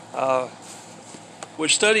Uh, we're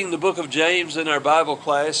studying the book of James in our Bible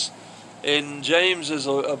class, and James is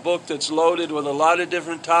a book that's loaded with a lot of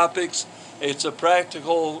different topics. It's a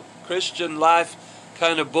practical Christian life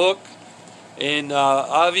kind of book, and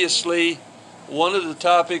obviously one of the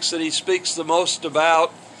topics that he speaks the most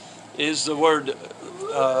about is the word,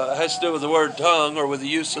 has to do with the word tongue, or with the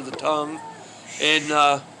use of the tongue.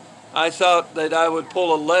 And I thought that I would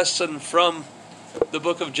pull a lesson from the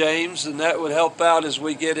book of James, and that would help out as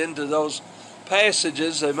we get into those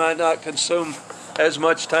passages. They might not consume as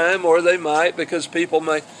much time, or they might, because people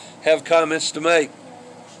may have comments to make.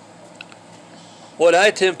 What I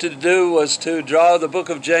attempted to do was to draw the book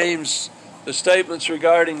of James, the statements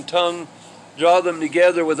regarding tongue, draw them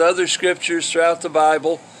together with other scriptures throughout the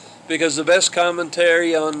Bible, because the best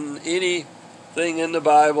commentary on anything in the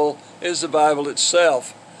Bible is the Bible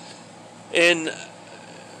itself. And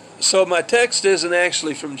so my text isn't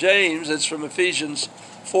actually from James, it's from Ephesians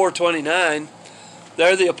 4:29.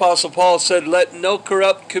 There the Apostle Paul said, "Let no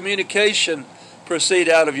corrupt communication proceed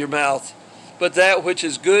out of your mouth, but that which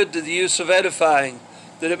is good to the use of edifying,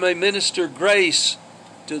 that it may minister grace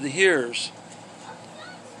to the hearers."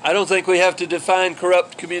 I don't think we have to define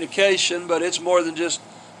corrupt communication, but it's more than just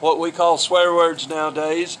what we call swear words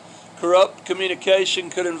nowadays. Corrupt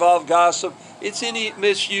communication could involve gossip. It's any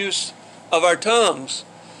misuse of our tongues.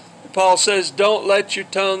 Paul says, don't let your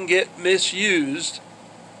tongue get misused.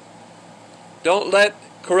 Don't let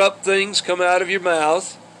corrupt things come out of your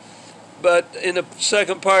mouth. But in the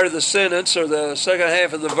second part of the sentence, or the second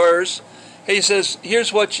half of the verse, he says,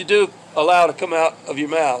 here's what you do allow to come out of your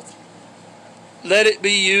mouth. Let it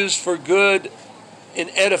be used for good and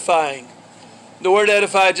edifying. The word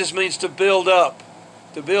edify just means to build up.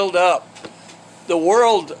 To build up. The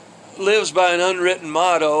world lives by an unwritten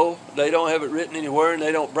motto. They don't have it written anywhere, and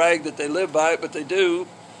they don't brag that they live by it, but they do.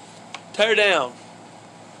 Tear down.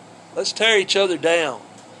 Let's tear each other down.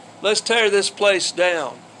 Let's tear this place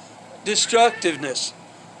down. Destructiveness.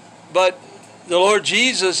 But the Lord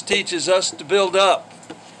Jesus teaches us to build up.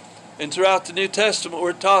 And throughout the New Testament,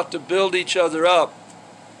 we're taught to build each other up.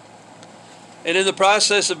 And in the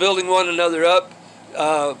process of building one another up,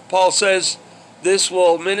 Paul says, this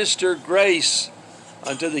will minister grace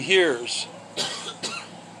unto the hearers.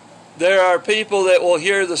 There are people that will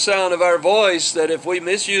hear the sound of our voice, that if we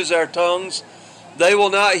misuse our tongues, they will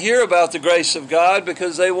not hear about the grace of God,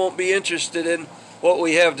 because they won't be interested in what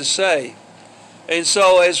we have to say. And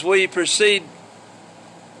so as we proceed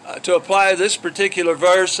to apply this particular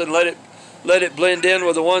verse and let it blend in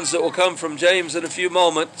with the ones that will come from James in a few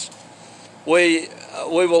moments, we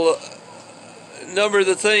will number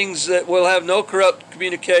the things that will have no corrupt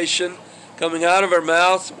communication coming out of our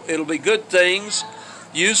mouth. It'll be good things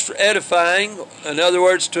used for edifying, in other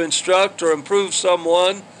words, to instruct or improve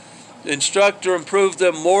someone, instruct or improve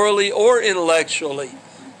them morally or intellectually.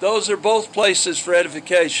 Those are both places for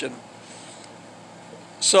edification,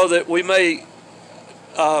 so that we may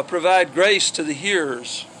provide grace to the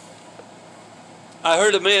hearers. I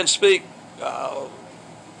heard a man speak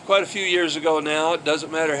quite a few years ago now. It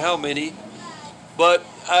doesn't matter how many, but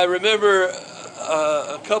I remember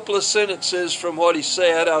a couple of sentences from what he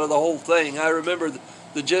said out of the whole thing. I remember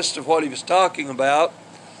the gist of what he was talking about,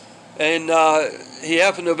 and he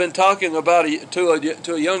happened to have been talking about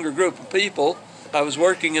to a younger group of people. I was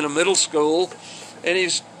working in a middle school, and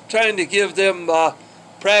he's trying to give them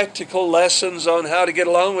practical lessons on how to get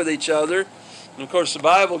along with each other. And of course the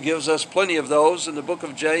Bible gives us plenty of those, and the book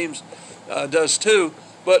of James does too.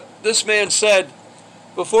 But this man said,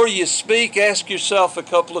 before you speak, ask yourself a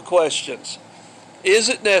couple of questions. Is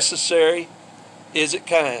it necessary? Is it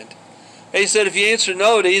kind? He said if you answer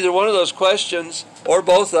no to either one of those questions, or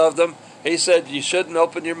both of them, he said you shouldn't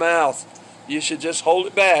open your mouth. You should just hold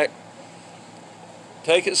it back.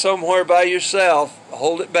 Take it somewhere by yourself.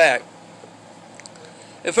 Hold it back.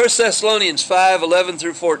 In 1 Thessalonians 5:11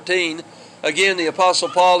 through 14, again the Apostle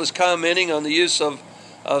Paul is commenting on the use of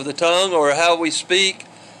the tongue, or how we speak.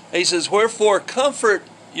 He says, wherefore comfort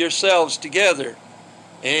yourselves together,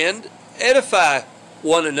 and edify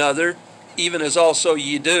one another, even as also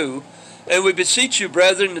ye do. And we beseech you,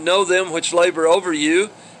 brethren, to know them which labor over you,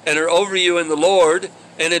 and are over you in the Lord,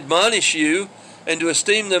 and admonish you, and to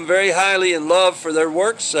esteem them very highly in love for their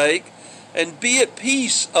work's sake, and be at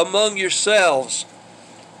peace among yourselves.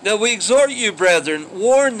 Now we exhort you, brethren,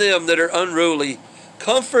 warn them that are unruly,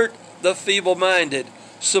 comfort the feeble-minded,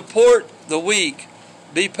 support the weak,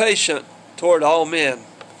 be patient toward all men.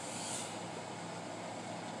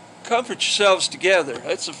 Comfort yourselves together.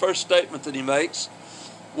 That's the first statement that he makes.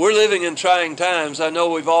 We're living in trying times. I know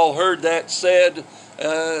we've all heard that said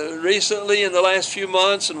recently in the last few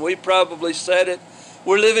months, and we probably said it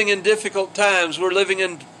We're living in difficult times. We're living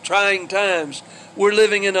in trying times. We're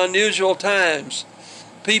living in unusual times.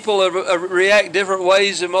 People react different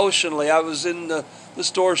ways emotionally. I was in the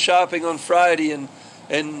store shopping on Friday,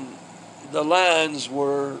 and the lines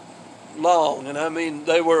were long, and I mean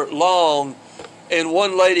they were long, and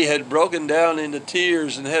one lady had broken down into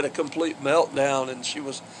tears and had a complete meltdown, and she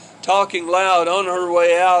was talking loud on her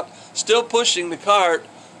way out, still pushing the cart,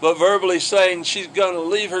 but verbally saying she's going to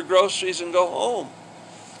leave her groceries and go home.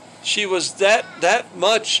 She was that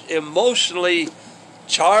much emotionally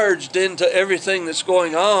charged into everything that's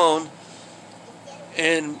going on.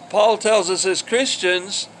 And Paul tells us as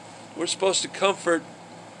Christians, we're supposed to comfort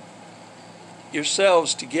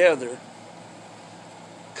yourselves together.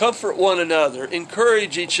 Comfort one another,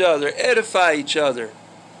 encourage each other, edify each other.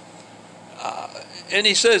 And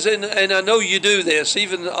he says, and I know you do this,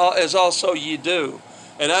 even as also you do.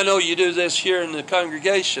 And I know you do this here in the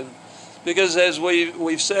congregation, because as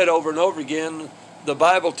we've said over and over again, the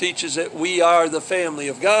Bible teaches that we are the family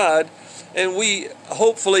of God, and we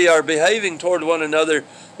hopefully are behaving toward one another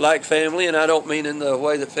like family. And I don't mean in the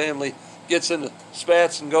way that family gets into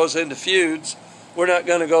spats and goes into feuds. We're not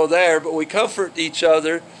going to go there, but we comfort each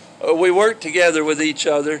other. We work together with each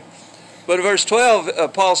other. But in verse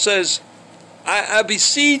 12, Paul says, I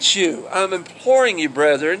beseech you, I'm imploring you,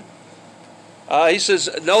 brethren. He says,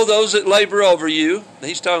 know those that labor over you.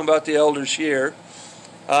 He's talking about the elders here.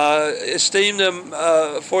 Esteem them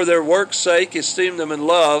for their work's sake. Esteem them in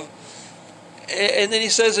love. And then he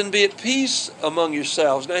says, and be at peace among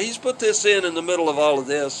yourselves. Now, he's put this in the middle of all of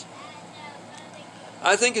this.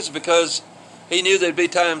 I think it's because he knew there'd be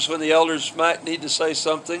times when the elders might need to say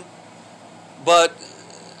something. But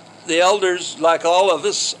the elders, like all of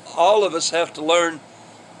us have to learn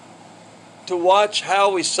to watch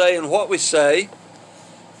how we say and what we say.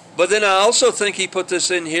 But then I also think he put this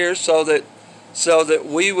in here so that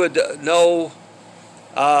we would know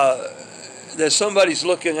that somebody's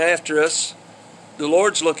looking after us. The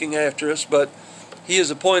Lord's looking after us, but he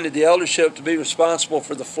has appointed the eldership to be responsible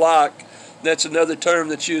for the flock. That's another term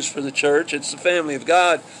that's used for the church. It's the family of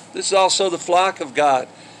God. This is also the flock of God.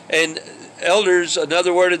 And elders,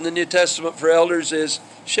 another word in the New Testament for elders is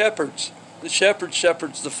shepherds. The shepherd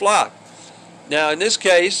shepherds the flock. Now, in this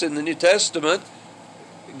case, in the New Testament,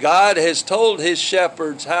 God has told his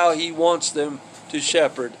shepherds how he wants them to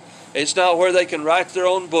shepherd. It's not where they can write their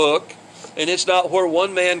own book, and it's not where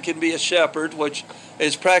one man can be a shepherd, which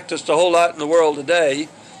is practiced a whole lot in the world today,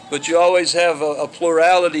 but you always have a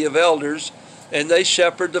plurality of elders, and they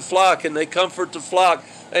shepherd the flock, and they comfort the flock,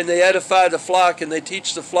 and they edify the flock, and they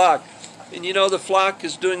teach the flock. And you know, the flock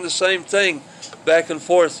is doing the same thing back and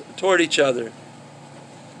forth toward each other.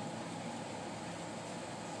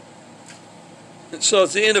 And so at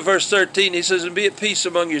the end of verse 13, he says, and be at peace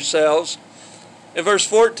among yourselves. In verse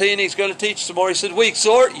 14, he's going to teach some more. He said, we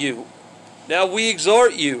exhort you. Now we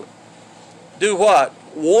exhort you. Do what?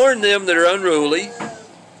 Warn them that are unruly.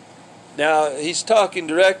 Now, he's talking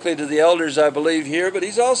directly to the elders, I believe, here, but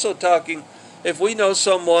he's also talking, if we know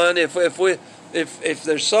someone, if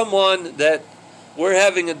there's someone that we're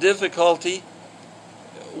having a difficulty,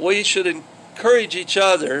 we should encourage each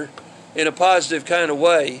other in a positive kind of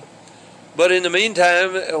way. But in the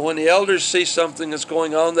meantime, when the elders see something that's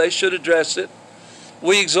going on, they should address it.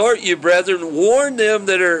 We exhort you, brethren, warn them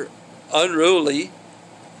that are unruly.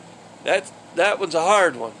 That one's a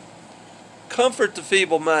hard one. Comfort the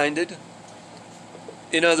feeble-minded.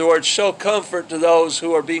 In other words, show comfort to those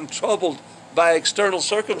who are being troubled by external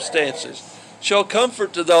circumstances. Show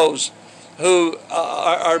comfort to those who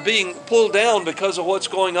are being pulled down because of what's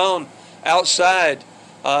going on outside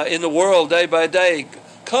in the world day by day.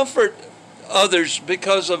 Comfort others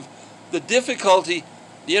because of the difficulty.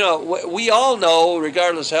 You know, we all know,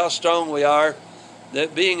 regardless how strong we are,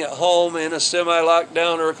 that being at home in a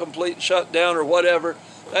semi-lockdown or a complete shutdown or whatever,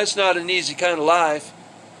 that's not an easy kind of life.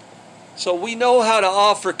 So we know how to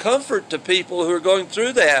offer comfort to people who are going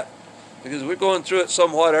through that, because we're going through it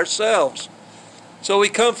somewhat ourselves. So we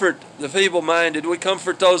comfort the feeble-minded. We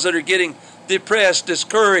comfort those that are getting depressed,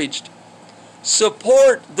 discouraged.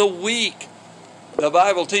 Support the weak. The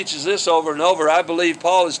Bible teaches this over and over. I believe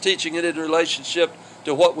Paul is teaching it in relationship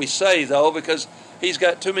to what we say, though, because he's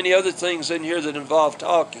got too many other things in here that involve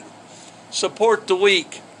talking. Support the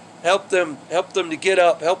weak. Help them to get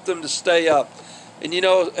up. Help them to stay up. And you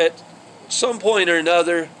know, at some point or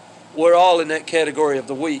another, we're all in that category of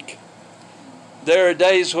the weak. There are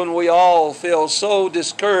days when we all feel so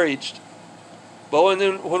discouraged. But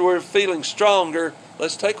when we're feeling stronger,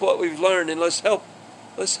 let's take what we've learned and let's help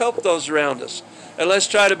those around us. And let's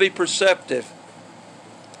try to be perceptive.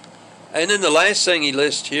 And then the last thing he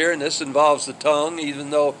lists here, and this involves the tongue, even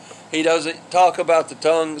though he doesn't talk about the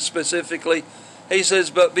tongue specifically, he says,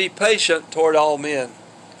 but be patient toward all men.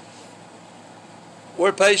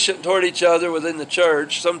 We're patient toward each other within the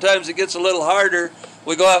church. Sometimes it gets a little harder.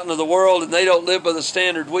 We go out into the world and they don't live by the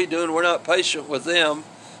standard we do, and we're not patient with them.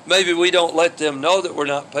 Maybe we don't let them know that we're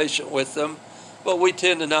not patient with them, but we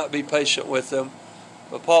tend to not be patient with them.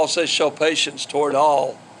 But Paul says, show patience toward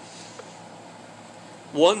all.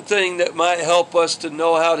 One thing that might help us to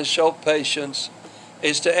know how to show patience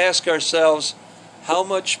is to ask ourselves, how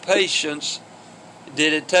much patience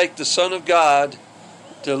did it take the Son of God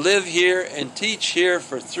to live here and teach here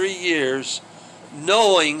for 3 years,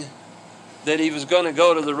 knowing that he was going to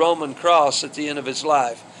go to the Roman cross at the end of his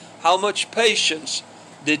life? How much patience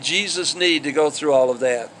did Jesus need to go through all of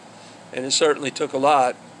that? And it certainly took a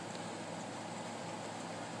lot.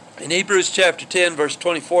 In Hebrews chapter 10, verse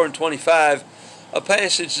 24 and 25, a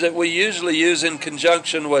passage that we usually use in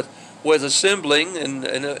conjunction with assembling,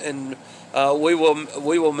 and we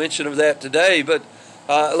will mention of that today. But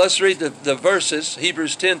let's read the verses.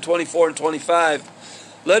 Hebrews 10, 24 and 25.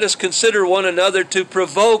 Let us consider one another to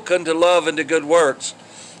provoke unto love and to good works,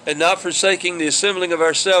 and not forsaking the assembling of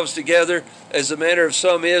ourselves together, as the manner of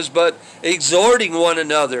some is, but exhorting one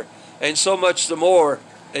another, and so much the more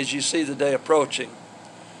as you see the day approaching.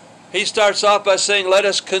 He starts off by saying, let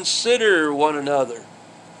us consider one another.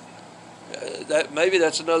 Maybe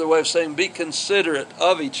that's another way of saying be considerate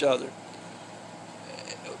of each other.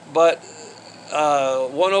 But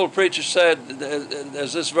one old preacher said,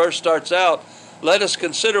 as this verse starts out, let us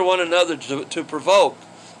consider one another to provoke.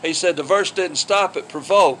 He said the verse didn't stop at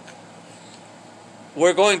provoke.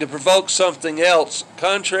 We're going to provoke something else,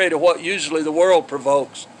 contrary to what usually the world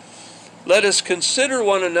provokes. Let us consider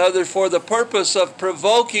one another for the purpose of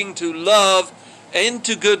provoking to love and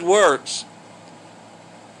to good works.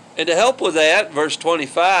 And to help with that, verse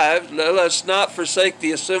 25, let us not forsake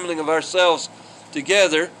the assembling of ourselves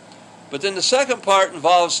together. But then the second part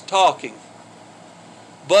involves talking.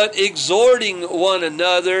 But exhorting one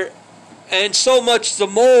another, and so much the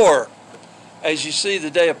more as you see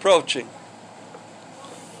the day approaching.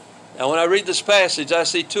 Now when I read this passage, I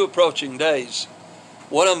see 2 approaching days.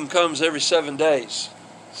 One of them comes every 7 days.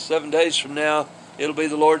 7 days from now, it'll be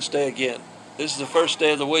the Lord's Day again. This is the first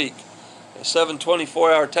day of the week. 7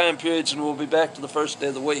 24-hour time periods, and we'll be back to the first day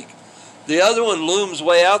of the week. The other one looms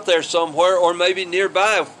way out there somewhere, or maybe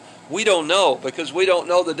nearby. We don't know, because we don't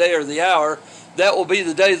know the day or the hour. That will be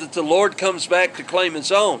the day that the Lord comes back to claim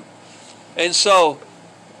his own. And so,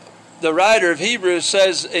 the writer of Hebrews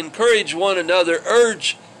says, encourage one another,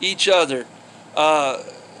 urge each other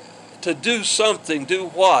to do something. Do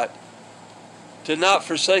what? To not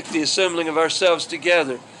forsake the assembling of ourselves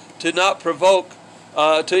together. To not provoke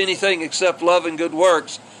to anything except love and good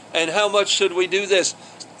works. And how much should we do this?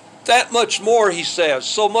 That much more, he says.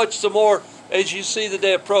 So much the more as you see the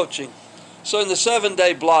day approaching. So in the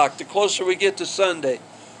 7-day block, the closer we get to Sunday,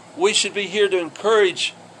 we should be here to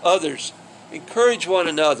encourage others. Encourage one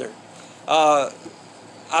another.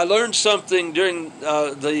 I learned something during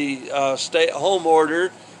the stay-at-home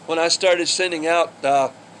order. When I started sending out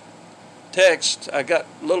text, I got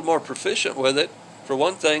a little more proficient with it, for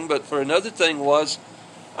one thing. But for another thing was,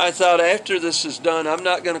 I thought after this is done, I'm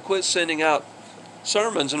not going to quit sending out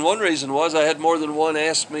sermons. And one reason was I had more than one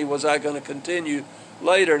ask me, was I going to continue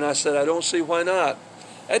later? And I said, I don't see why not.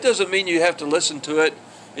 That doesn't mean you have to listen to it.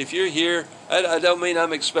 If you're here, I don't mean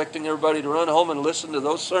I'm expecting everybody to run home and listen to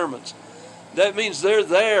those sermons. That means they're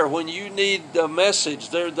there when you need a message.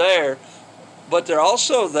 They're there. But they're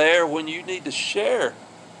also there when you need to share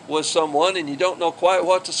with someone and you don't know quite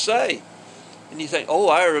what to say. And you think, oh,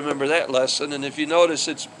 I remember that lesson. And if you notice,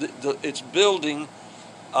 it's building.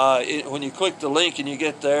 When you click the link and you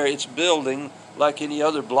get there, it's building like any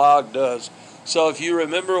other blog does. So if you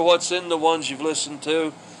remember what's in the ones you've listened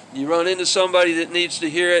to, you run into somebody that needs to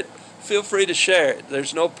hear it, feel free to share it.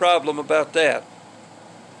 There's no problem about that.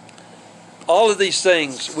 All of these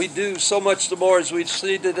things we do so much the more as we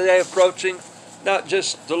see the day approaching, not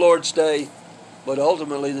just the Lord's Day, but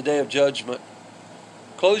ultimately the day of judgment.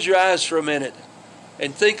 Close your eyes for a minute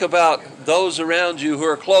and think about those around you who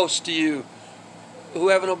are close to you who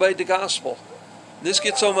haven't obeyed the gospel. This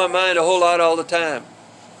gets on my mind a whole lot all the time.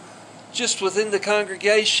 Just within the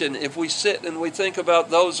congregation, if we sit and we think about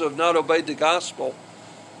those who have not obeyed the gospel,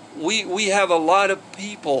 we have a lot of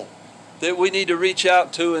people that we need to reach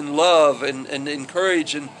out to and love and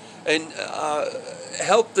encourage and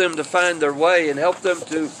help them to find their way and help them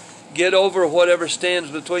to get over whatever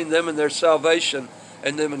stands between them and their salvation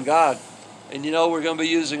and them and God. And you know, we're going to be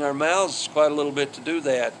using our mouths quite a little bit to do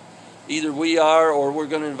that. Either we are or we're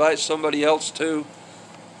going to invite somebody else to.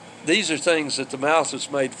 These are things that the mouth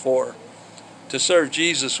was made for, to serve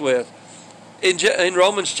Jesus with. In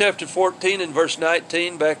Romans chapter 14 and verse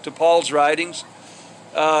 19, back to Paul's writings,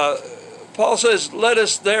 Paul says, "Let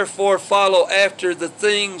us therefore follow after the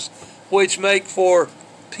things which make for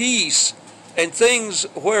peace, and things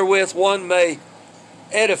wherewith one may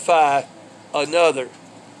edify another."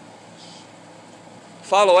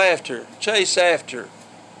 Follow after, chase after,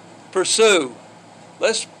 pursue.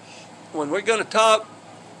 When we're going to talk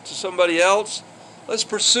to somebody else, let's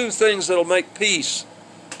pursue things that'll make peace.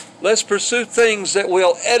 Let's pursue things that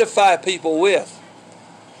will edify people with.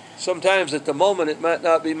 Sometimes at the moment it might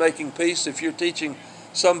not be making peace if you're teaching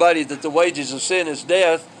somebody that the wages of sin is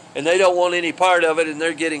death and they don't want any part of it and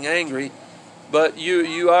they're getting angry. But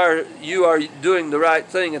you are doing the right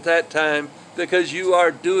thing at that time because you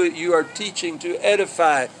are teaching to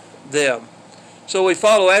edify them. So we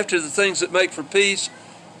follow after the things that make for peace,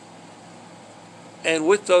 and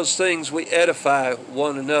with those things we edify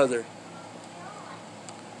one another.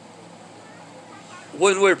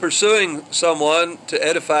 When we're pursuing someone to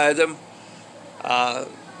edify them, I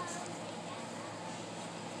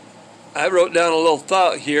wrote down a little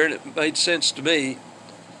thought here, and it made sense to me.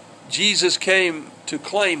 Jesus came to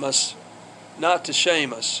claim us, not to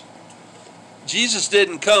shame us. Jesus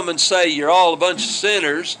didn't come and say, "You're all a bunch of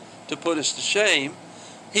sinners," to put us to shame.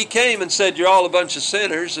 He came and said, "You're all a bunch of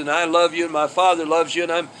sinners, and I love you, and my Father loves you,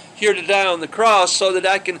 and I'm here to die on the cross so that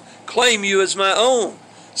I can claim you as my own,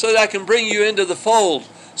 so that I can bring you into the fold,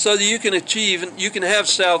 so that you can have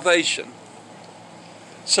salvation."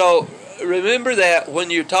 So remember that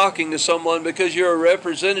when you're talking to someone, because you're a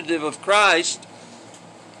representative of Christ,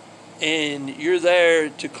 and you're there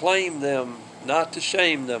to claim them, not to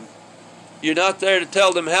shame them. You're not there to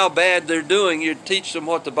tell them how bad they're doing. You teach them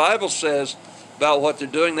what the Bible says about what they're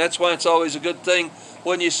doing. That's why it's always a good thing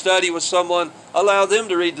when you study with someone, allow them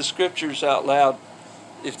to read the scriptures out loud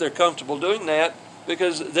if they're comfortable doing that,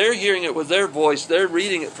 because they're hearing it with their voice. They're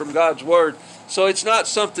reading it from God's Word. So it's not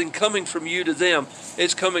something coming from you to them.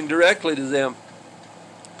 It's coming directly to them.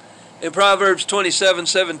 In Proverbs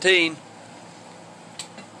 27:17,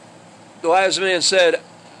 the wise man said,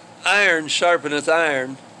 "Iron sharpeneth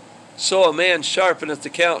iron, so a man sharpeneth the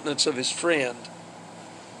countenance of his friend."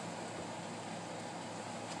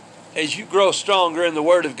 As you grow stronger in the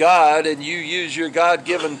Word of God and you use your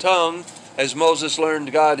God-given tongue, as Moses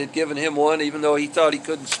learned God had given him one even though he thought he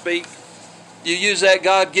couldn't speak, you use that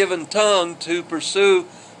God-given tongue to pursue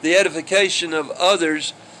the edification of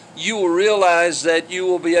others, you will realize that you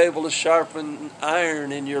will be able to sharpen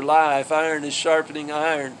iron in your life. Iron is sharpening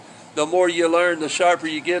iron. The more you learn, the sharper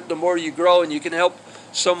you get, the more you grow, and you can help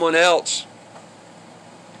someone else.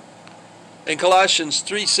 In Colossians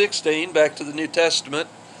 3:16, back to the New Testament,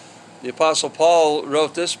 the Apostle Paul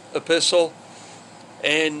wrote this epistle,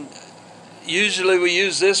 and usually we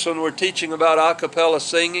use this when we're teaching about a cappella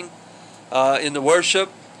singing in the worship.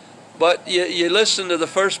 But you listen to the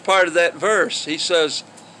first part of that verse. He says,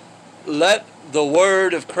 "Let the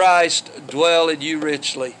word of Christ dwell in you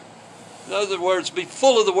richly." In other words, be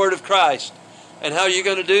full of the word of Christ. And how are you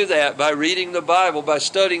going to do that? By reading the Bible, by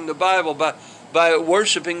studying the Bible, by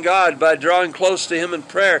worshiping God, by drawing close to Him in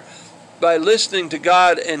prayer, by listening to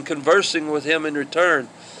God and conversing with Him in return.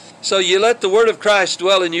 So you let the word of Christ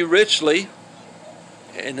dwell in you richly.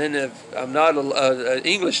 And then if I'm not an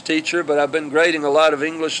English teacher, but I've been grading a lot of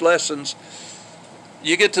English lessons,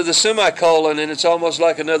 you get to the semicolon and it's almost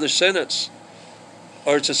like another sentence.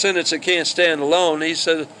 Or it's a sentence that can't stand alone. He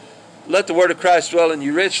said, "Let the word of Christ dwell in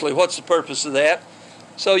you richly." What's the purpose of that?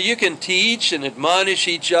 So you can teach and admonish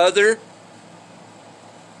each other.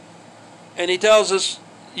 And he tells us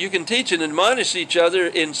you can teach and admonish each other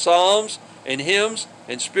in psalms and hymns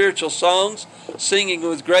and spiritual songs, singing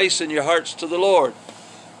with grace in your hearts to the Lord.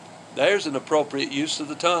 There's an appropriate use of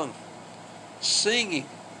the tongue. Singing,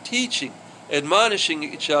 teaching, admonishing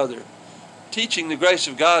each other, teaching the grace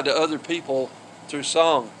of God to other people through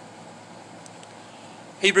song.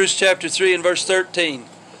 Hebrews chapter 3 and verse 13.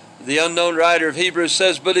 The unknown writer of Hebrews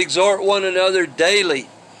says, "But exhort one another daily,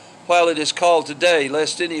 while it is called today,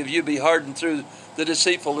 lest any of you be hardened through the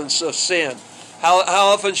deceitfulness of sin." How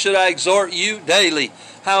often should I exhort you? Daily.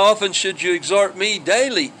 How often should you exhort me?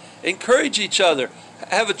 Daily. Encourage each other.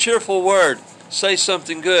 Have a cheerful word. Say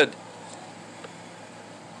something good.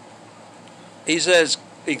 He says,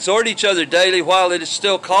 exhort each other daily while it is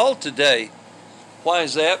still called today. Why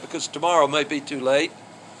is that? Because tomorrow may be too late.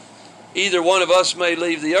 Either one of us may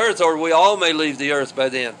leave the earth, or we all may leave the earth by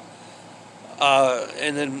then.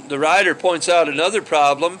 And then the writer points out another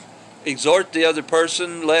problem. Exhort the other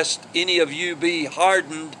person, lest any of you be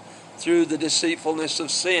hardened through the deceitfulness of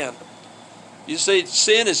sin. You see,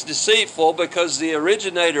 sin is deceitful because the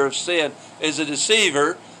originator of sin is a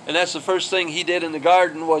deceiver, and that's the first thing he did in the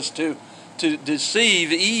garden, was to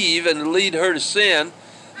deceive Eve and lead her to sin.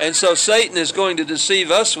 And so Satan is going to deceive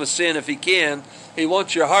us with sin if he can. He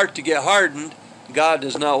wants your heart to get hardened. God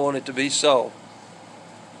does not want it to be so.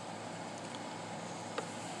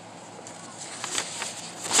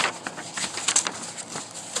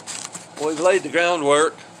 We've laid the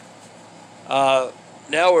groundwork.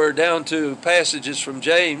 Now we're down to passages from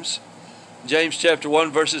James. James chapter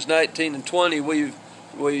 1 verses 19 and 20 we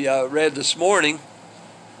read this morning.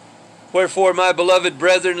 Wherefore, my beloved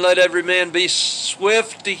brethren, let every man be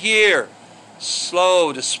swift to hear,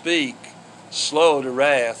 slow to speak, slow to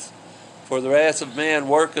wrath. For the wrath of man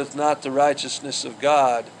worketh not the righteousness of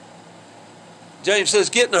God. James says,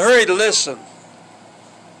 get in a hurry to listen.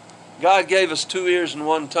 God gave us 2 ears and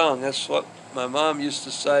 1 tongue. That's what my mom used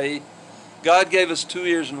to say. God gave us 2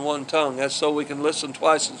 ears and 1 tongue. That's so we can listen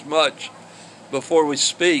twice as much before we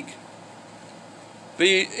speak.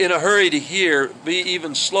 Be in a hurry to hear. Be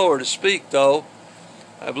even slower to speak, though.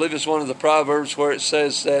 I believe it's one of the Proverbs where it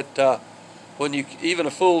says that even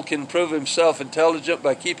a fool can prove himself intelligent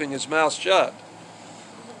by keeping his mouth shut.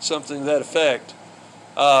 Something to that effect.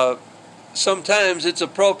 Sometimes it's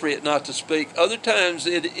appropriate not to speak. Other times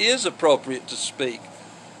it is appropriate to speak.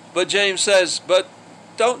 But James says, but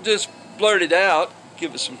don't just blurt it out.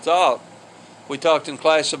 Give it some thought. We talked in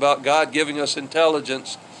class about God giving us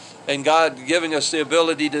intelligence and God giving us the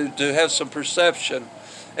ability to have some perception.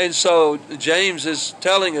 And so James is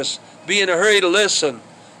telling us, be in a hurry to listen.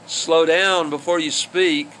 Slow down before you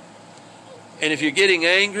speak. And if you're getting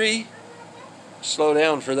angry, slow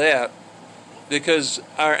down for that. Because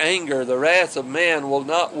our anger, the wrath of man, will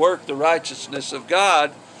not work the righteousness of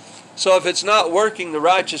God. So if it's not working the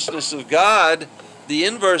righteousness of God, the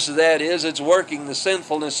inverse of that is it's working the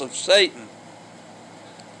sinfulness of Satan.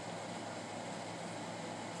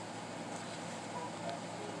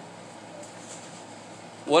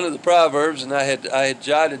 One of the Proverbs, and I had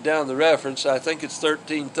jotted down the reference, I think it's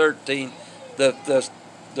 13:13. The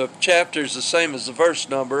chapter is the same as the verse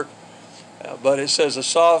number, but it says, a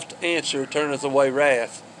soft answer turneth away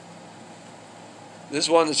wrath. This is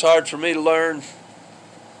one that's hard for me to learn,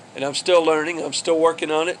 and I'm still learning. I'm still working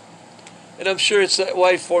on it. And I'm sure it's that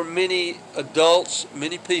way for many adults,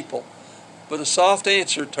 many people. But a soft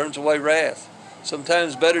answer turns away wrath.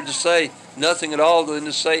 Sometimes better to say nothing at all than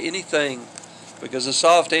to say anything, because a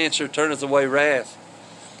soft answer turneth away wrath.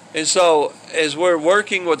 And so, as we're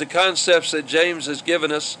working with the concepts that James has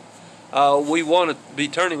given us, we want to be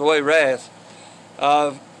turning away wrath.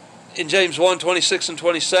 In James 1:26 and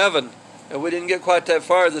 27, and we didn't get quite that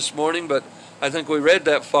far this morning, but I think we read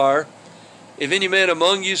that far. If any man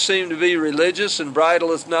among you seem to be religious, and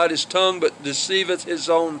bridleth not his tongue, but deceiveth his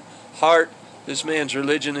own heart, this man's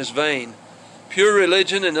religion is vain. Pure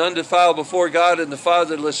religion and undefiled before God and the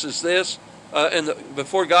fatherless is this,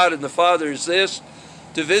 before God and the Father is this,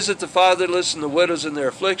 to visit the fatherless and the widows in their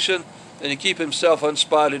affliction, and to keep himself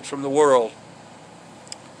unspotted from the world.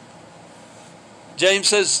 James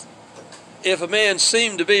says, if a man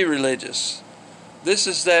seem to be religious, this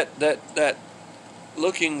is that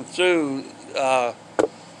looking through the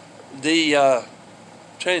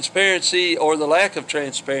transparency or the lack of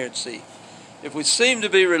transparency. If we seem to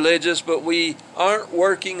be religious, but we aren't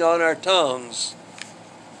working on our tongues,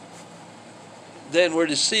 then we're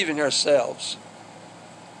deceiving ourselves.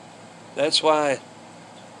 That's why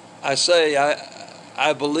I say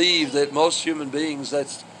I believe that most human beings,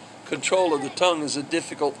 that's control of the tongue is a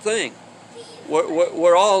difficult thing.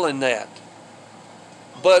 We're all in that.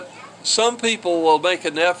 But some people will make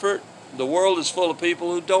an effort. The world is full of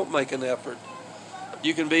people who don't make an effort.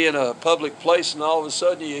 You can be in a public place and all of a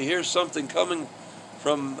sudden you hear something coming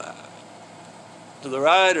from to the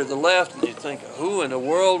right or the left, and you think, who in the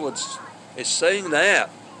world is saying that?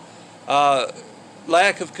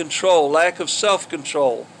 Lack of control, lack of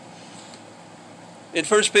self-control. In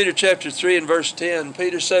 1 Peter chapter 3 and verse 10,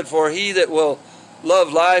 Peter said, for he that will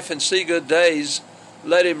love life and see good days,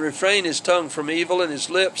 let him refrain his tongue from evil and his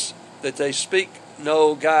lips that they speak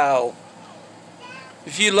no guile.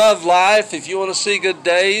 If you love life, if you want to see good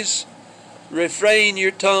days, refrain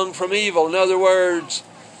your tongue from evil. In other words,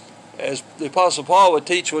 as the Apostle Paul would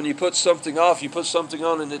teach, when you put something off, you put something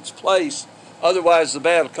on in its place. Otherwise, the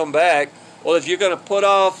bad will come back. Well, if you're going to put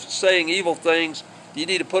off saying evil things, you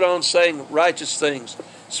need to put on saying righteous things,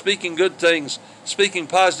 speaking good things, speaking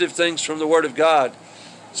positive things from the Word of God.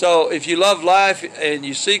 So if you love life and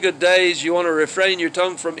you see good days, you want to refrain your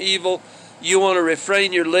tongue from evil. You want to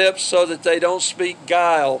refrain your lips so that they don't speak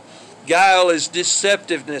guile. Guile is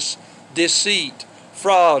deceptiveness. deceit,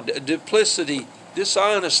 fraud, duplicity,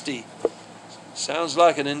 dishonesty. Sounds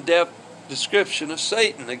like an in-depth description of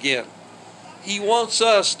Satan again. He wants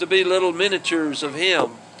us to be little miniatures of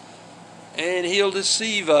him, and he'll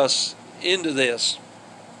deceive us into this.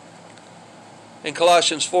 In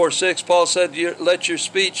Colossians 4:6, Paul said, let your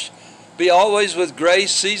speech be always with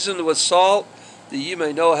grace, seasoned with salt, that you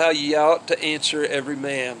may know how ye ought to answer every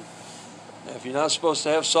man. Now, if you're not supposed to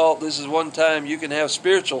have salt, this is one time you can have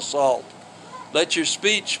spiritual salt. Let your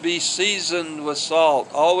speech be seasoned with salt,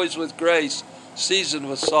 always with grace, seasoned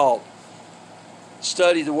with salt.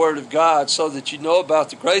 Study the Word of God so that you know about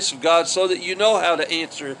the grace of God, so that you know how to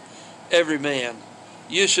answer every man.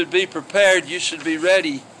 You should be prepared. You should be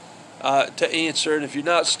ready to answer. And if you're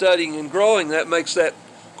not studying and growing, that makes that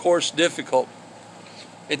course difficult.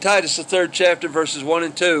 In Titus, the 3rd chapter, verses 1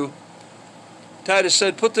 and 2, Titus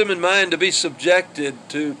said, put them in mind to be subjected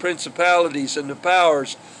to principalities and to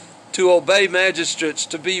powers, to obey magistrates,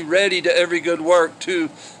 to be ready to every good work, to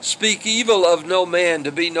speak evil of no man,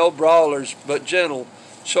 to be no brawlers, but gentle,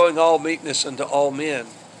 showing all meekness unto all men.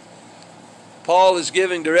 Paul is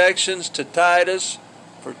giving directions to Titus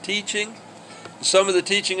for teaching. Some of the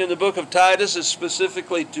teaching in the book of Titus is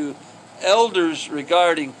specifically to elders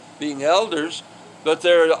regarding being elders, but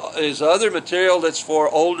there is other material that's for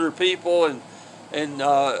older people and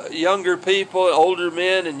younger people, older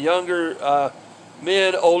men and younger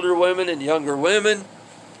men, older women and younger women.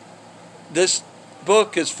 This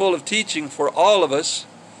book is full of teaching for all of us.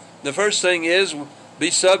 The first thing is,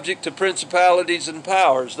 be subject to principalities and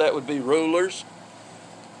powers. That would be rulers.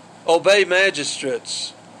 Obey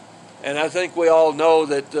magistrates. And I think we all know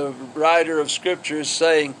that the writer of Scripture is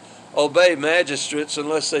saying, obey magistrates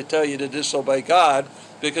unless they tell you to disobey God.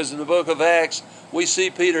 Because in the book of Acts, we see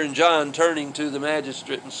Peter and John turning to the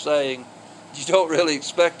magistrate and saying, you don't really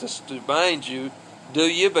expect us to bind you, do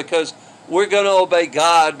you? Because we're going to obey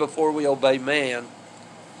God before we obey man.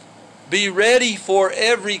 Be ready for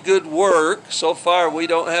every good work. So far we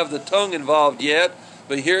don't have the tongue involved yet,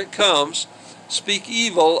 but here it comes. Speak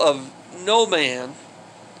evil of no man.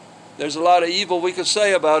 There's a lot of evil we could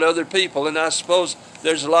say about other people, and I suppose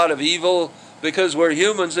there's a lot of evil because we're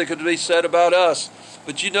humans that could be said about us.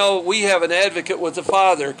 But you know, we have an advocate with the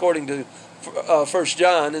Father, according to 1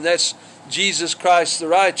 John, and that's Jesus Christ the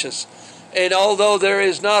righteous. And although there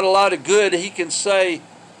is not a lot of good he can say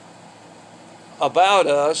about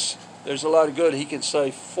us, there's a lot of good he can say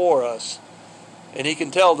for us. And he can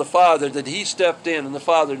tell the Father that he stepped in, and the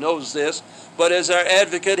Father knows this. But as our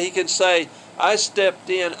advocate, he can say, I stepped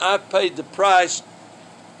in, I paid the price,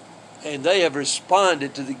 and they have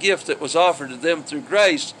responded to the gift that was offered to them through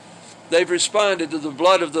grace. They've responded to the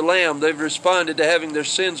blood of the Lamb. They've responded to having their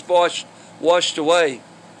sins washed away.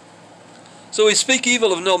 So we speak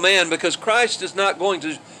evil of no man because Christ is not going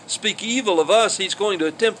to speak evil of us. He's going to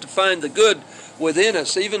attempt to find the good within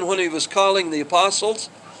us. Even when he was calling the apostles,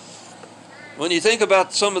 when you think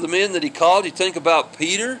about some of the men that he called, you think about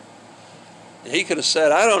Peter. He could have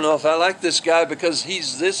said, I don't know if I like this guy because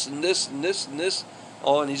he's this and this and this and this.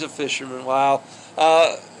 Oh, and he's a fisherman. Wow.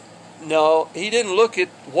 No, he didn't look at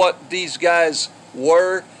what these guys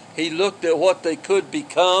were. He looked at what they could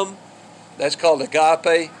become. That's called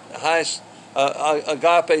agape. The highest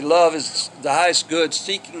agape love is the highest good,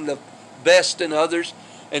 seeking the best in others.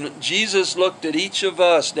 And Jesus looked at each of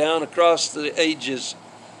us down across the ages,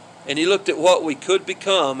 and he looked at what we could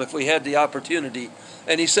become if we had the opportunity.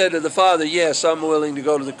 And he said to the Father, yes, I'm willing to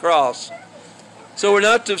go to the cross. So we're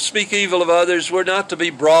not to speak evil of others. We're not to be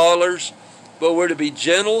brawlers, but we're to be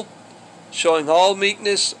gentle, showing all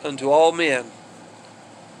meekness unto all men.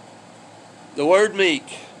 The word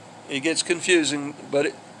meek, it gets confusing,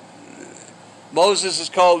 but Moses is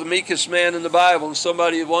called the meekest man in the Bible, and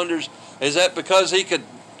somebody wonders, is that because he could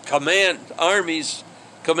command armies,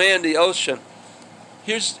 command the ocean?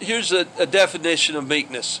 Here's a definition of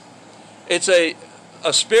meekness. It's a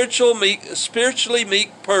spiritually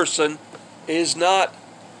meek person is not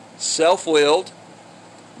self-willed,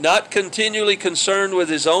 not continually concerned with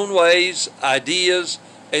his own ways, ideas,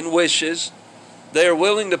 and wishes. They are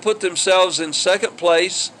willing to put themselves in second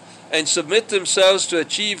place and submit themselves to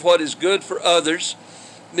achieve what is good for others.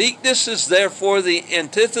 Meekness is therefore the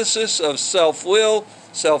antithesis of self-will,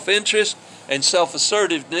 self-interest, and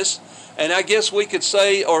self-assertiveness. And I guess we could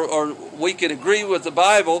say, or we could agree with the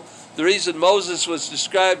Bible, the reason Moses was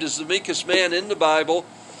described as the meekest man in the Bible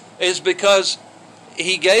is because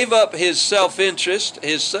he gave up his self-interest,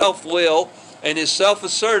 his self-will, and his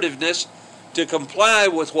self-assertiveness to comply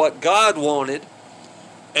with what God wanted.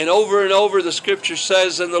 And over the Scripture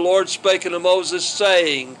says, and the Lord spake unto Moses,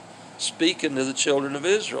 saying, speaking to the children of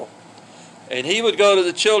Israel. And he would go to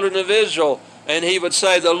the children of Israel and he would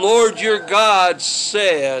say, the Lord your God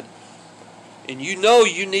said, and you know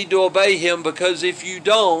you need to obey him, because if you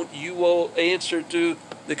don't, you will answer to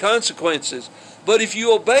the consequences. But if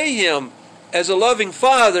you obey him as a loving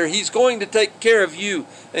father, he's going to take care of you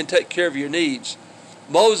and take care of your needs.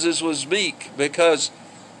 Moses was meek because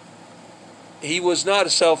he was not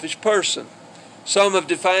a selfish person. Some have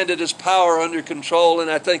defined it as power under control,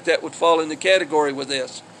 and I think that would fall in the category with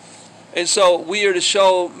this. And so we are to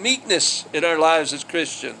show meekness in our lives as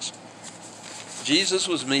Christians. Jesus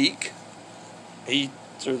was meek. He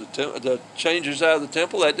threw the changers out of the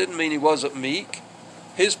temple. That didn't mean he wasn't meek.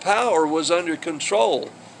 His power was under control,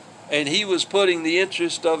 and he was putting the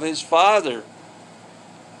interest of his Father.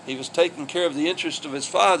 He was taking care of the interest of his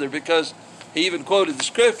Father, because he even quoted the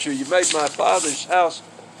scripture, you made my Father's house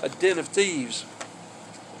a den of thieves.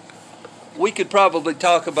 We could probably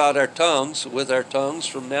talk about our tongues, with our tongues,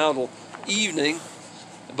 from now till evening,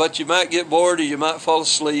 but you might get bored or you might fall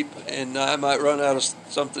asleep, and I might run out of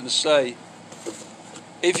something to say.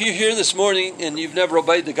 If you're here this morning and you've never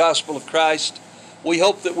obeyed the gospel of Christ, we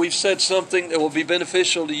hope that we've said something that will be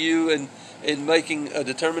beneficial to you in making a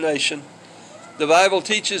determination. The Bible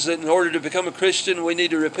teaches that in order to become a Christian, we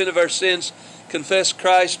need to repent of our sins, confess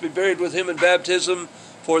Christ, be buried with him in baptism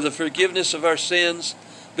for the forgiveness of our sins,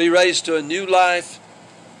 be raised to a new life,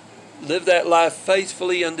 live that life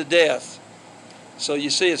faithfully unto death. So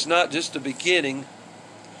you see, it's not just a beginning.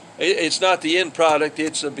 It's not the end product,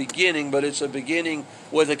 it's a beginning, but it's a beginning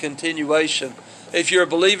with a continuation. If you're a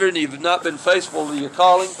believer and you've not been faithful to your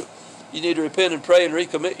calling, you need to repent and pray and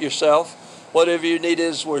recommit yourself. Whatever your need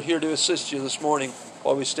is, we're here to assist you this morning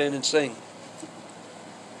while we stand and sing.